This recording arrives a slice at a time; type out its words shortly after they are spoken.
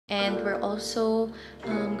And we're also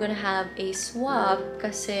gonna have a swap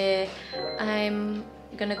kasi I'm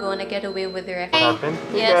gonna go on a getaway with the ref. What happened?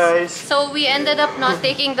 Hey yes. guys! So we ended up not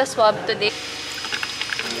taking the swab today.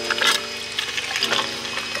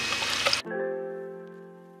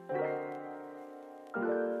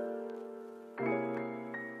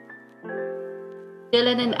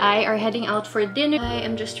 Dylan and I are heading out for dinner. I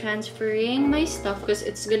am just transferring my stuff because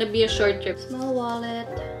it's gonna be a short trip. Small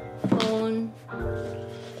wallet, phone,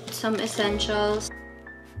 some essentials.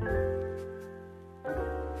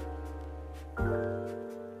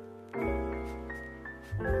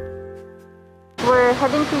 We're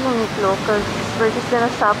heading to Uniqlo because we're just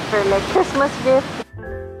gonna shop for like Christmas gifts.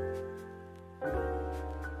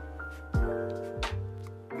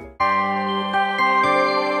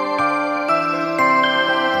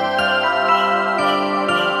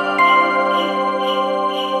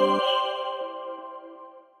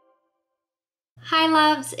 Hi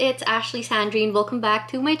loves, it's Ashley Sandrine. Welcome back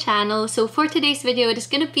to my channel. So for today's video, it is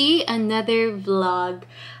gonna be another vlog.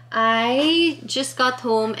 I just got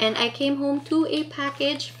home and I came home to a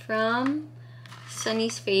package from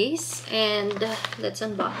Sunnies Face, and let's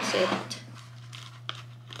unbox it.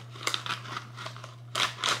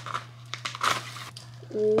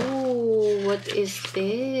 Ooh, what is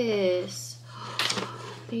this?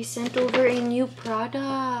 They sent over a new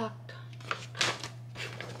product.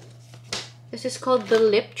 This is called the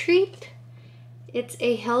Lip Treat. It's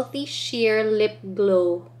a healthy sheer lip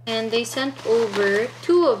glow. And they sent over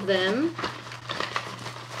 2 of them.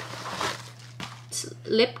 It's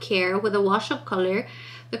lip care with a wash-up color.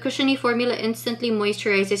 The cushiony formula instantly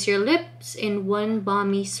moisturizes your lips in one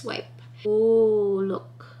balmy swipe. Oh,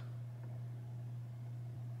 look.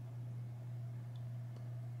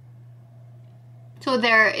 So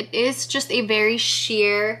there, it is just a very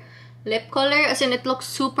sheer lip color, as in it looks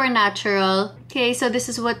super natural. Okay, so this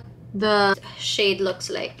is what the shade looks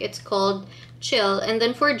like. It's called Chill. And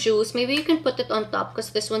then for juice, maybe you can put it on top because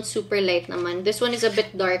this one's super light naman. This one is a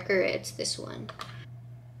bit darker. It's this one.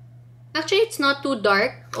 Actually, it's not too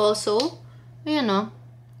dark also. Ayan o.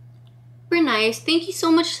 Super nice. Thank you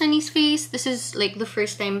so much, Sunnies Face. This is like the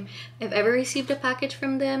first time I've ever received a package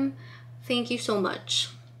from them. Thank you so much.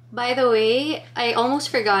 By the way, I almost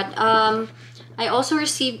forgot. I also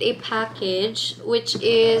received a package which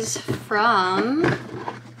is from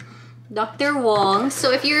Dr. Wong.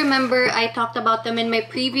 So if you remember, I talked about them in my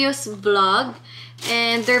previous vlog,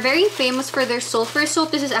 and they're very famous for their sulfur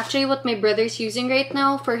soap. This is actually what my brother's using right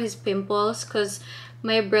now for his pimples, because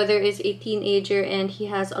my brother is a teenager and he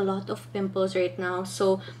has a lot of pimples right now.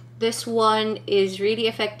 So this one is really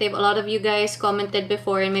effective. A lot of you guys commented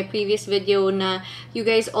before in my previous video na you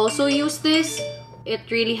guys also use this.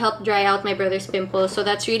 It really helped dry out my brother's pimples, so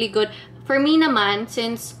that's really good. For me naman,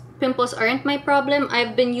 since pimples aren't my problem,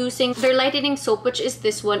 I've been using their lightening soap, which is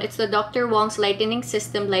this one. It's the Dr. Wong's Lightening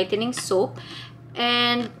System Lightening Soap.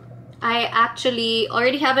 And I actually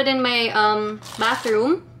already have it in my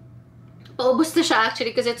bathroom. Paubos na siya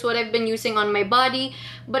actually because it's what I've been using on my body.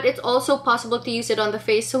 But it's also possible to use it on the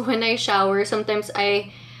face. So when I shower, sometimes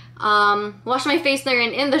I wash my face na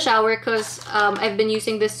rin in the shower because I've been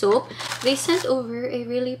using this soap. They sent over a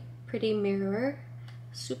really pretty mirror.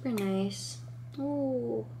 Super nice.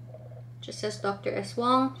 Oh, just says Dr. S.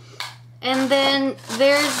 Wong. And then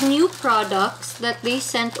there's new products that they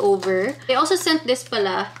sent over. They also sent this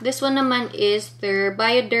pala. This one naman is their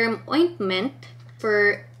Bioderm ointment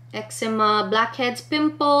for eczema, blackheads,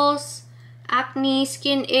 pimples, acne,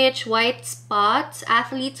 skin itch, white spots,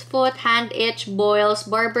 athlete's foot, hand itch, boils,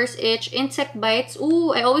 barber's itch, insect bites.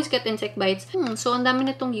 Ooh, I always get insect bites. So ang dami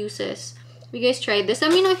nitong uses. You guys tried this?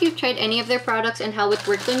 Let me know if you've tried any of their products and how it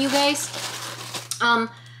worked on you guys.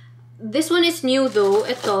 This one is new though.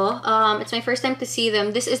 Ito, it's my first time to see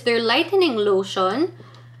them. This is their lightening lotion.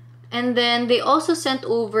 And then they also sent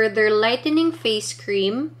over their lightening face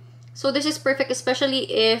cream. So this is perfect,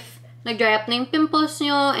 especially if nag-dry up na yung pimples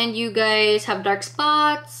nyo and you guys have dark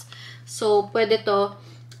spots. So, pwede to.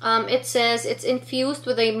 It says it's infused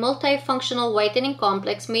with a multifunctional whitening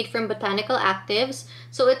complex made from botanical actives.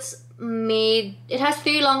 So it has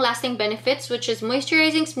 3 long-lasting benefits, which is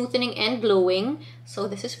moisturizing, smoothing, and glowing. So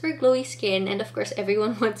this is for glowy skin, and of course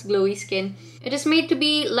everyone wants glowy skin. It is made to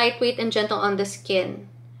be lightweight and gentle on the skin.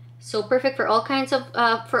 So perfect for all kinds of,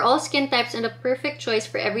 for all skin types, and a perfect choice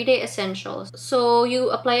for everyday essentials. So you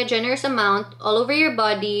apply a generous amount all over your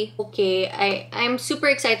body. Okay, I'm super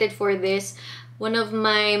excited for this. One of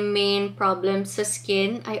my main problems sa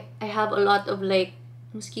skin, I have a lot of like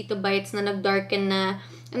mosquito bites na nagdarken na.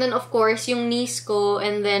 And then of course, yung knees ko,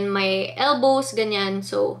 and then my elbows, ganyan.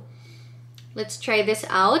 So let's try this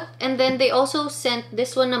out. And then they also sent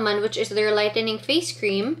this one naman, which is their lightening face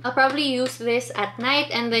cream. I'll probably use this at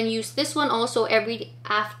night and then use this one also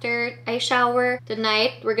after I shower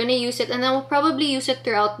tonight. We're gonna use it and then we'll probably use it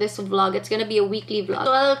throughout this vlog. It's gonna be a weekly vlog.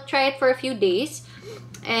 So I'll try it for a few days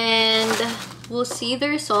and we'll see the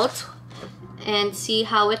results and see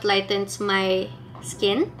how it lightens my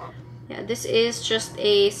skin. Yeah, this is just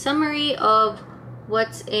a summary of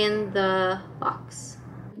what's in the box.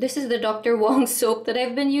 This is the Dr. Wong soap that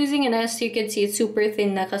I've been using, and as you can see, it's super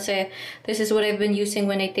thin na kasi this is what I've been using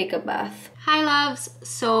when I take a bath. Hi loves!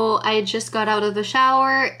 So I just got out of the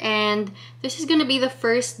shower and this is gonna be the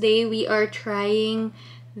first day we are trying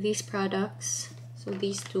these products. So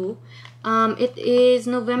these two. It is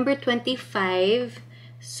November 25.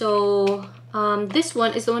 So this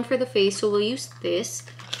one is the one for the face, so we'll use this.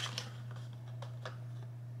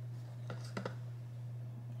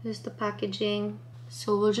 This is the packaging.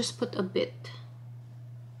 So we'll just put a bit.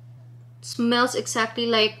 It smells exactly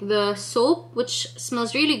like the soap, which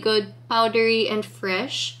smells really good, powdery and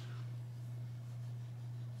fresh.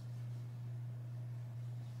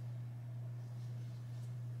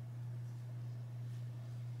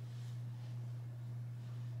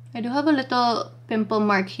 I do have a little pimple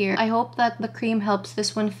mark here. I hope that the cream helps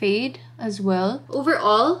this one fade as well.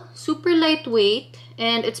 Overall, super lightweight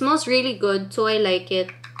and it smells really good, so I like it.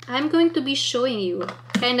 I'm going to be showing you.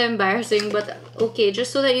 Kind of embarrassing, but okay,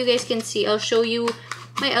 just so that you guys can see, I'll show you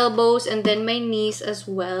my elbows and then my knees as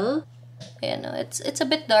well. Yeah, no, it's a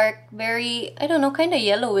bit dark, very, I don't know, kind of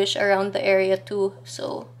yellowish around the area too.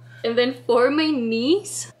 So, and then for my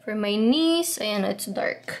knees, ayan, it's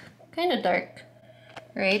dark, kind of dark,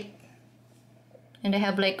 right? And I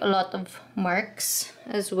have like a lot of marks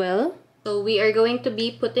as well. So we are going to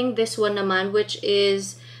be putting this one naman, which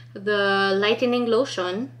is the lightening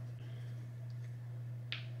lotion.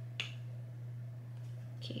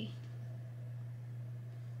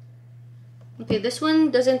 Okay, this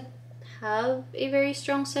one doesn't have a very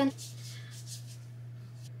strong scent.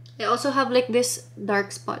 I also have like this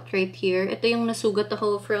dark spot right here. Ito yung nasugat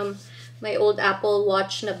ako from my old Apple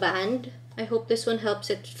Watch na band. I hope this one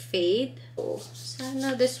helps it fade. Oh,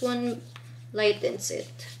 sana this one lightens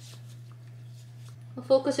it. I'll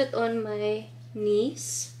focus it on my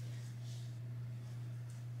knees.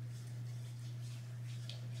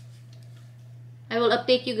 I will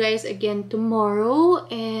update you guys again tomorrow,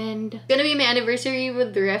 and it's gonna be my anniversary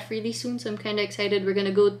with the ref really soon, so I'm kind of excited. We're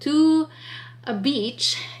gonna go to a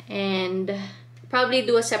beach and probably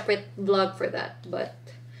do a separate vlog for that, but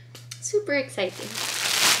super exciting.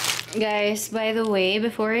 Guys, by the way,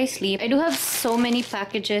 before I sleep, I do have so many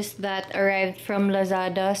packages that arrived from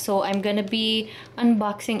Lazada, so I'm gonna be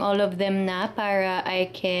unboxing all of them na para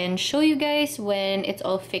I can show you guys when it's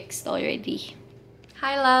all fixed already.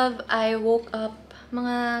 Hi love, I woke up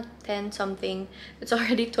mga 10 something. It's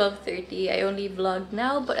already 12:30. I only vlogged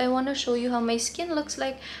now, but I want to show you how my skin looks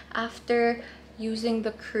like after using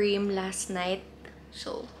the cream last night.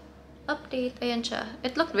 So, update, ayan siya.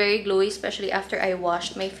 It looked very glowy, especially after I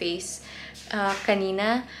washed my face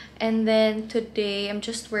kanina. And then today, I'm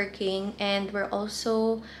just working and we're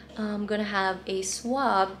also gonna have a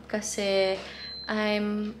swab kasi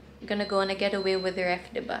I'm gonna go on a getaway with the ref,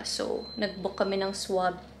 diba? So, nag-book kami ng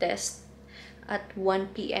swab test at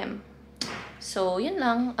 1 p.m. So, yun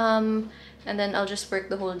lang. And then I'll just work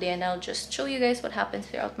the whole day and I'll just show you guys what happens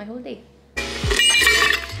throughout my whole day.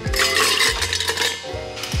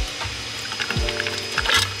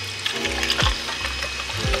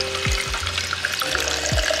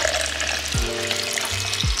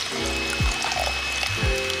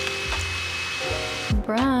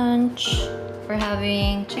 Brunch. We're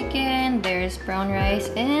having chicken, there's brown rice,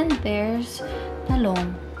 and there's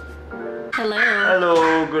talong. Hello.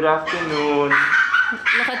 Hello, good afternoon.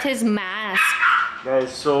 Look at his mask. Guys,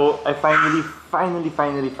 so I finally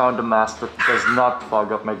found a mask that does not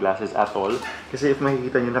fog up my glasses at all. Kasi if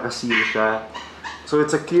makikita nyo, nakaseal siya. So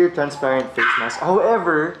it's a clear, transparent face mask.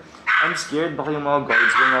 However, I'm scared baka yung mga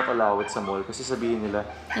guards will not allow it sa mall. Kasi sabihin nila,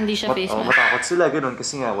 hindi siya face mask. Matakot sila, ganun.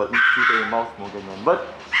 Kasi nga, makikita yung mouth mo, ganun. But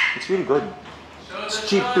it's really good. It's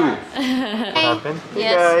cheap too. What happened?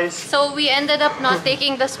 Hey guys! So we ended up not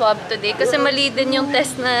taking the swab today kasi mali din yung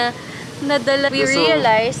test na nadala. We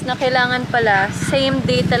realized na kailangan pala same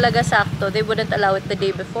day talaga sakto. They wouldn't allow it the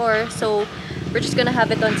day before. So we're just gonna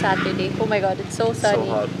have it on Saturday. Oh my god, it's so sunny.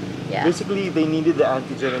 So hot. Yeah. Basically, they needed the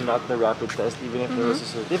antigen and not the rapid test, even if there was a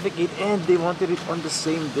certificate, and they wanted it on the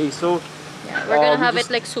same day. So yeah, we're gonna have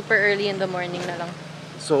it like super early in the morning na lang.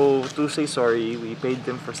 So to say sorry, we paid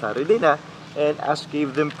them for Saturday na. And Ash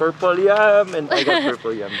gave them purple yam, and I got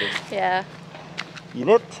purple yam din. Yeah.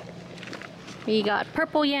 Init. We got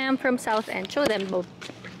purple yam from South End. Show them both.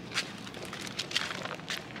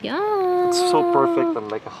 Yeah. It's so perfect on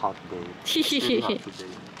like a hot day. It's really hot today.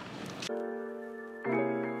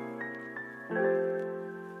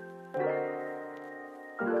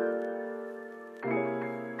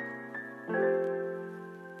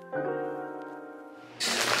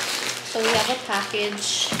 So we have a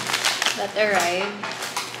package that arrived.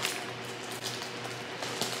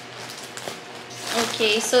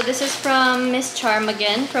 Okay, so this is from Miss Charm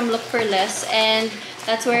again, from Look for Less, and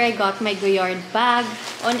that's where I got my Goyard bag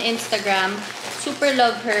on Instagram. Super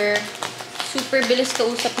love her. Super bilis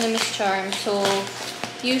kausap na Miss Charm. So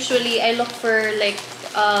usually I look for like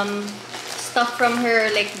stuff from her,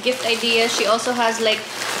 like gift ideas. She also has like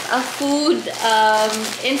a food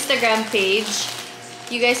Instagram page.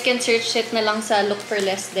 You guys can search it na lang sa Look for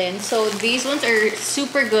Less din. So these ones are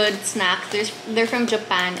super good snack. They're from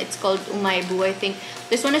Japan. It's called umaibu, I think.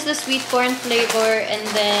 This one is the sweet corn flavor, and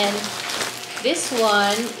then this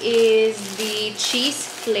one is the cheese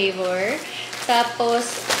flavor.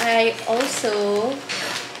 Tapos I also,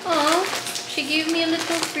 oh, she gave me a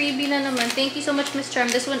little freebie na naman. Thank you so much, Miss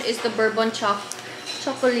Charm. This one is the bourbon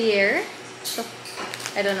chocolatier.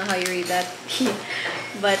 I don't know how you read that.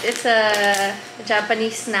 But it's a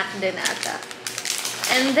Japanese snack din ata.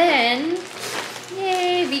 And then,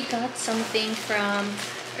 yay, we got something from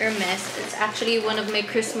Hermes. It's actually one of my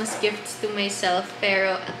Christmas gifts to myself.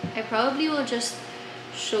 Pero I probably will just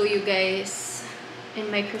show you guys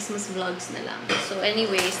in my Christmas vlogs na lang. So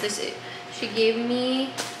anyways, she gave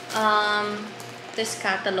me this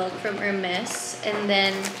catalog from Hermes. And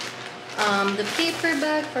then the paper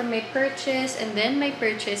bag for my purchase, and then my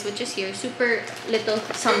purchase, which is here, super little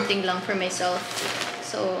something lang for myself.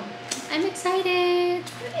 So I'm excited.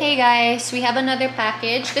 Hey guys, we have another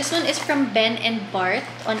package. This one is from Ben and Bart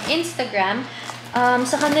on Instagram.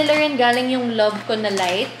 Sa kanila rin galing yung love ko na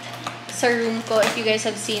light sa room ko. If you guys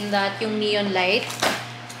have seen that, yung neon light.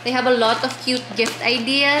 They have a lot of cute gift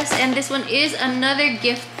ideas, and this one is another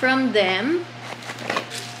gift from them.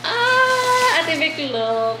 Ah, Ate Vic,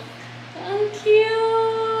 look. Ang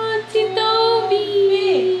cute! Si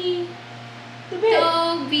Toby!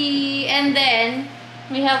 Toby! And then,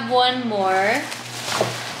 we have one more.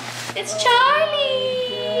 It's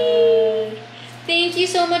Charlie! Thank you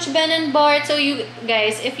so much, Ben and Bart. So you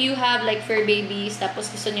guys, if you have like fur babies,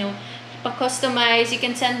 tapos gusto nyo pa-customize, you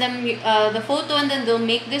can send them the photo, and then they'll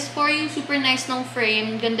make this for you. Super nice nung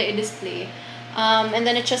frame. Ganda i-display. And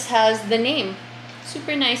then it just has the name.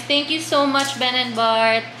 Super nice. Thank you so much, Ben and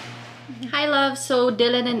Bart. Hi love, so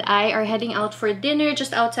Dylan and I are heading out for dinner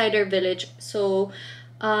just outside our village. So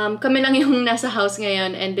kami lang yung nasa house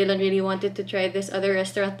ngayon, and Dylan really wanted to try this other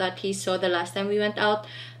restaurant that he saw the last time we went out.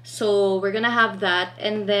 So we're gonna have that,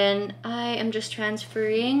 and then I am just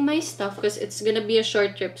transferring my stuff because it's gonna be a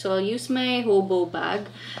short trip. So I'll use my hobo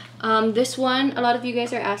bag. This one, a lot of you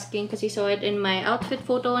guys are asking because you saw it in my outfit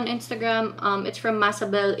photo on Instagram. It's from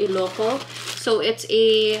Masabel Iloco. So it's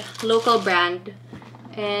a local brand.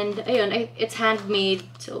 And ayun, it's handmade,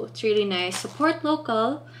 so it's really nice. Support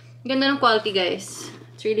local. Ganda ng quality, guys.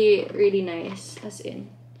 It's really, really nice, as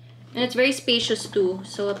in. And it's very spacious too.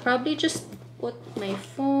 So I'll probably just put my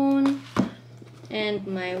phone and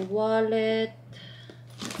my wallet.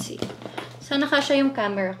 Let's see. Sana kasya yung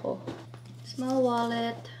camera ko. Small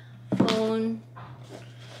wallet, phone,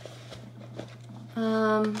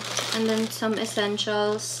 and then some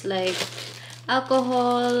essentials like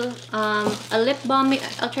alcohol, a lip balm.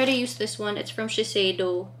 I'll try to use this one. It's from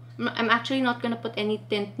Shiseido. I'm actually not gonna put any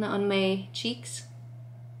tint na on my cheeks.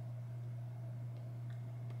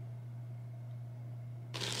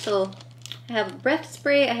 So I have breath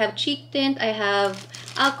spray, I have cheek tint, I have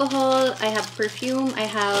alcohol, I have perfume, I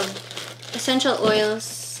have essential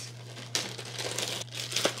oils.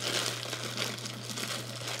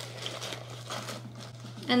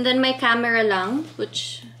 And then my camera lang,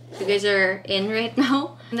 which you guys are in right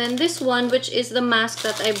now. And then this one, which is the mask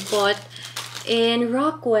that I bought in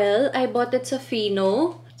Rockwell. I bought it sa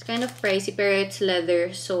Fino. It's kind of pricey, pero it's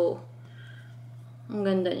leather, so ang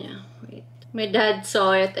ganda niya. Wait. My dad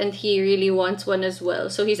saw it and he really wants one as well,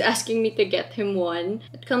 so he's asking me to get him one.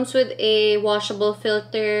 It comes with a washable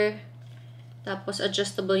filter, tapos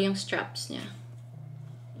adjustable yung straps niya.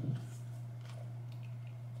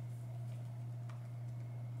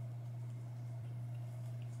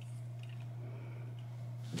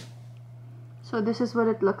 So this is what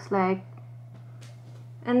it looks like.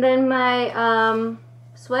 And then my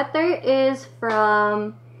sweater is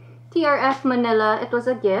from TRF Manila. It was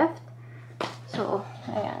a gift. So,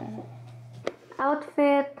 ayan.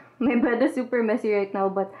 Outfit. My bed is super messy right now,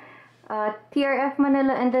 but TRF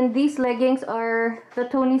Manila. And then these leggings are the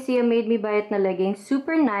Tony Sia made me buy it na leggings.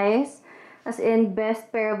 Super nice. As in,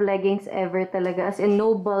 best pair of leggings ever talaga. As in,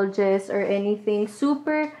 no bulges or anything.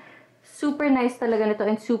 Super, super nice talaga nito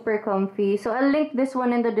and super comfy. So, I'll link this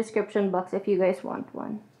one in the description box if you guys want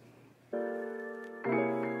one.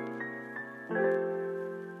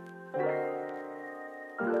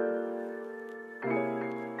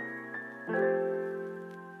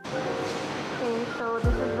 Okay, so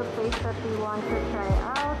this is the place that we want to try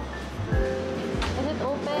out. Is it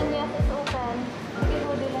open? Yes, it's open. Okay,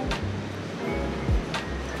 go Dylan.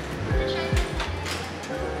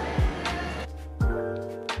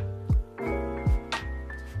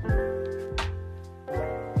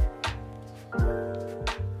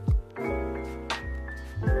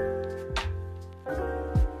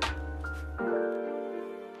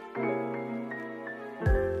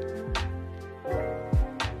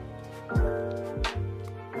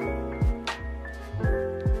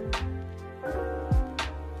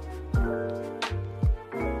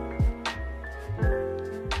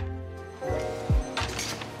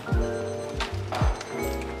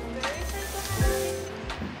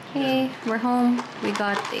 Okay, we're home. We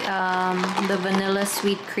got the vanilla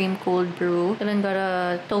sweet cream cold brew. Dylan got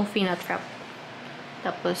a toffee nut frap.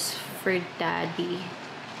 Tapos for daddy,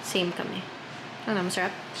 same kami. Ano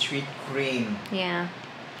masarap? Sweet cream. Yeah.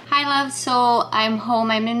 Hi loves, so I'm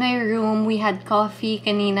home. I'm in my room. We had coffee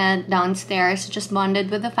kanina downstairs. Just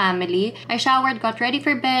bonded with the family. I showered, got ready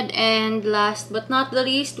for bed, and last but not the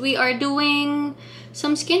least, we are doing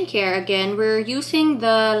some skincare again. We're using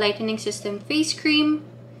the Lightening System face cream.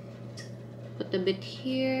 Put a bit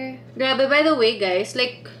here. Grabe, by the way guys,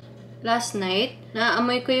 like last night,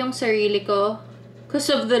 naamoy ko yung sarili ko because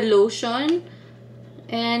of the lotion.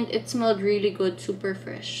 And it smelled really good, super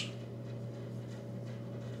fresh.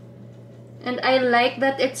 And I like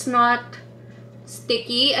that it's not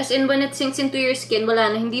sticky. As in, when it sinks into your skin,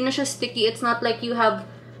 wala na, hindi na siya sticky. It's not like you have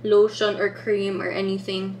lotion or cream or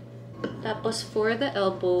anything. Tapos for the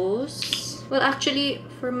elbows, well actually,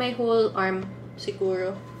 for my whole arm,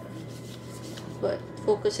 siguro. But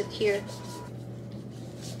focus it here.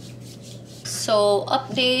 So,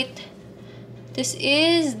 update. This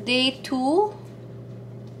is day 2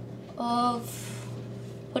 of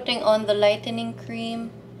putting on the lightening cream.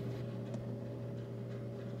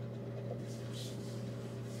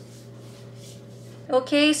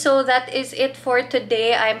 Okay, so that is it for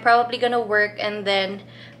today. I'm probably gonna work and then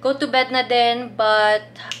go to bed na din, but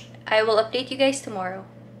I will update you guys tomorrow.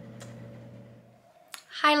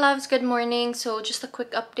 Hi loves, good morning. So just a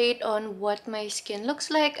quick update on what my skin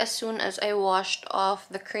looks like as soon as I washed off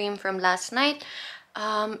the cream from last night.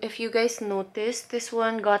 If you guys noticed, this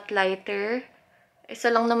one got lighter.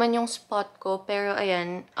 Isa lang naman yung spot ko, pero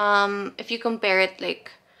ayan. If you compare it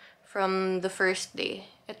like from the first day,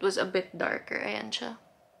 it was a bit darker. Ayan siya.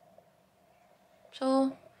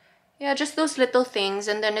 So, yeah, just those little things,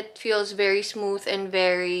 and then it feels very smooth and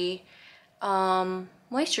very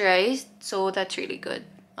moisturized, so that's really good.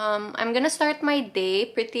 I'm gonna start my day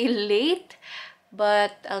pretty late,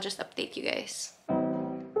 but I'll just update you guys.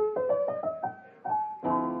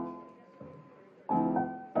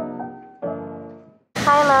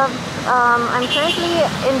 Hi loves, I'm currently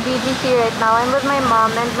in BGC right now. I'm with my mom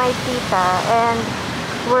and my tita, and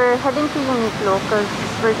we're heading to Uniqlo because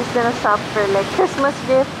we're just gonna shop for like Christmas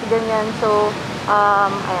gifts, ganyan. So,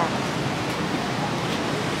 ayan.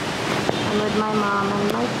 I'm with my mom and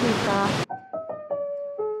my tita.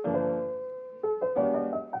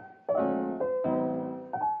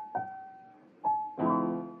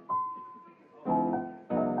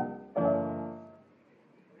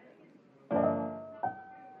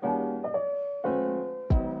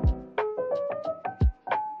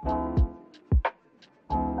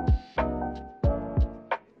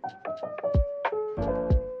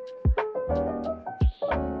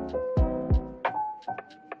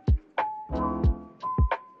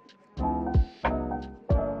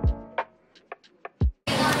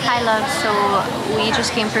 Hi love, so we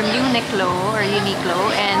just came from Uniqlo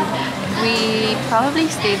and we probably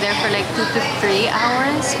stayed there for like 2 to 3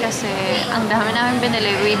 hours kasi ang dami namin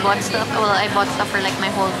binili. We bought stuff, well I bought stuff for like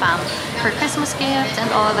my whole fam for Christmas gifts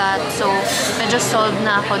and all that. So medyo sold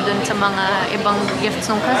na ako dun sa mga ibang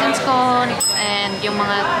gifts ng cousins ko and yung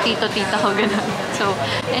mga tito-tita ko ganun. So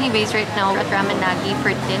anyways, right now we're at Ramen Nagi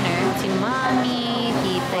for dinner. Si mommy,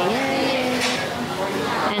 tita, yay!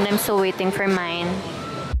 And I'm still waiting for mine.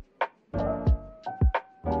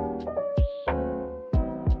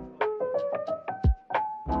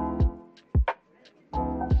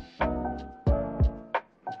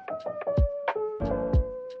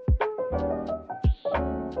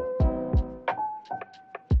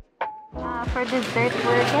 for dessert,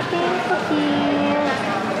 we're getting cookies.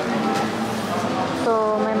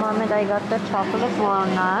 So my mom and I got the chocolate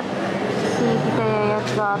walnut. See, Tita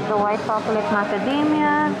got the white chocolate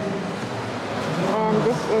macadamia. And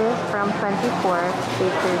this is from 24th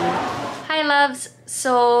Bakery. Hi loves!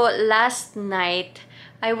 So last night,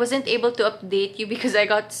 I wasn't able to update you because I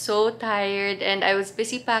got so tired and I was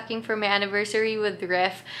busy packing for my anniversary with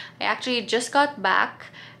Ref. I actually just got back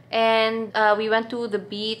and we went to the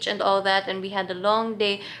beach and all that and we had a long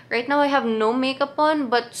day. Right now I have no makeup on,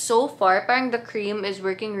 but so far parang the cream is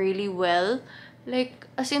working really well. Like,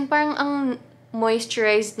 as in parang ang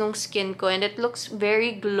moisturized nung skin ko and it looks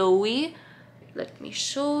very glowy. Let me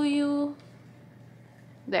show you.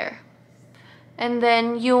 There. And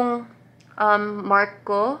then yung mark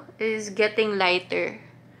ko is getting lighter.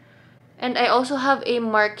 And I also have a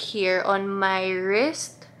mark here on my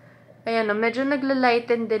wrist. Ayan, medyo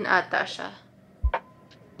nagla-lighten din ata siya.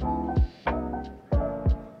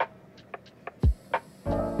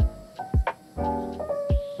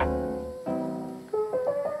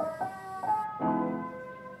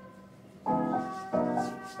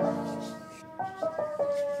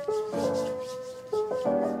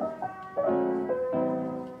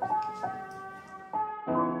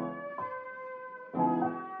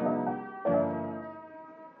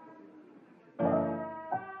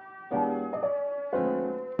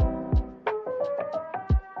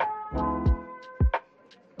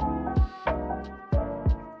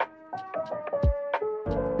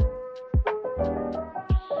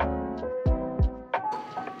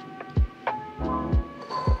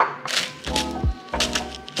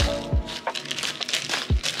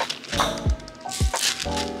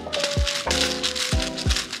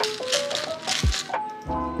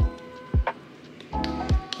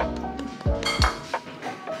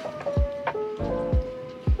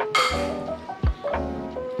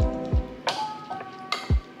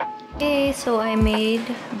 Okay, so I made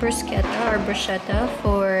bruschetta or bruschetta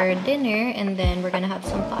for dinner and then we're gonna have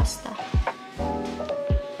some pasta.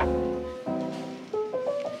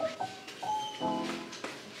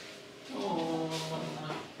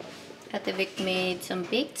 Ate Vic made some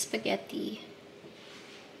baked spaghetti.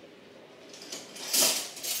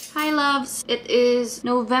 Hi loves! It is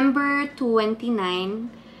November 29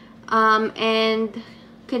 and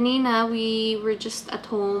kanina we were just at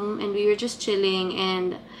home and we were just chilling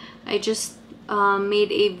and I just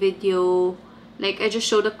made a video, like I just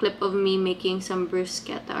showed a clip of me making some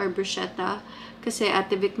bruschetta or bruschetta kasi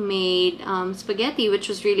Ate Vic made spaghetti which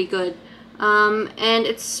was really good. And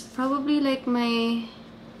it's probably like my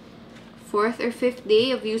 4th or 5th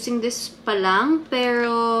day of using this palang,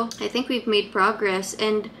 pero I think we've made progress.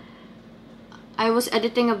 And I was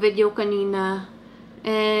editing a video kanina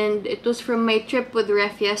and it was from my trip with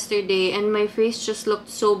Ref yesterday and my face just looked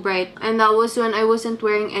so bright, and that was when I wasn't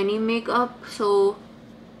wearing any makeup. So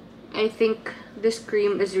I think this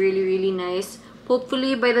cream is really nice.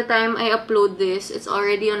 Hopefully by the time I upload this, it's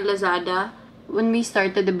already on Lazada. When we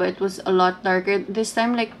started, it was a lot darker. This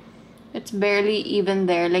time, like, it's barely even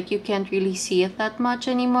there. Like, you can't really see it that much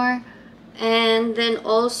anymore. And then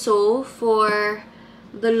also for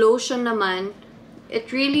the lotion naman,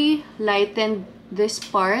 it really lightened this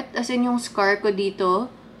part, as in yung scar ko dito,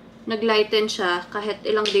 naglighten siya kahit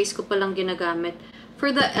ilang days ko palang ginagamit.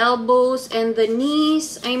 For the elbows and the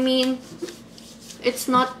knees, I mean, it's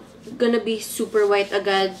not gonna be super white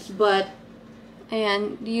agad, but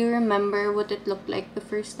ayan, do you remember what it looked like the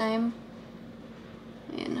first time?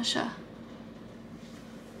 Ayan na siya.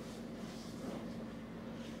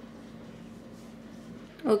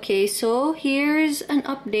 Okay, so here's an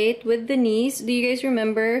update with the knees. Do you guys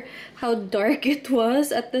remember how dark it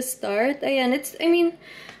was at the start? Ayan, I mean,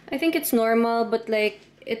 I think it's normal, but like,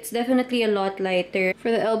 it's definitely a lot lighter.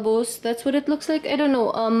 For the elbows, that's what it looks like. I don't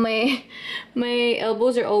know, my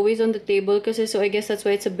elbows are always on the table kasi, so I guess that's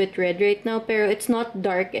why it's a bit red right now, pero it's not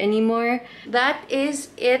dark anymore. That is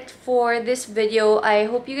it for this video. I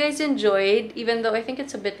hope you guys enjoyed, even though I think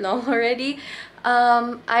it's a bit long already.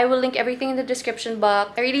 I will link everything in the description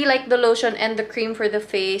box. I really like the lotion and the cream for the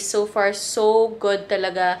face. So far, so good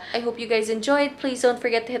talaga. I hope you guys enjoyed. Please don't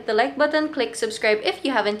forget to hit the like button, click subscribe if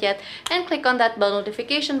you haven't yet, and click on that bell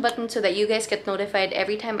notification button so that you guys get notified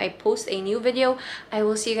every time I post a new video. I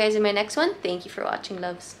will see you guys in my next one. Thank you for watching,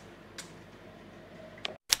 loves.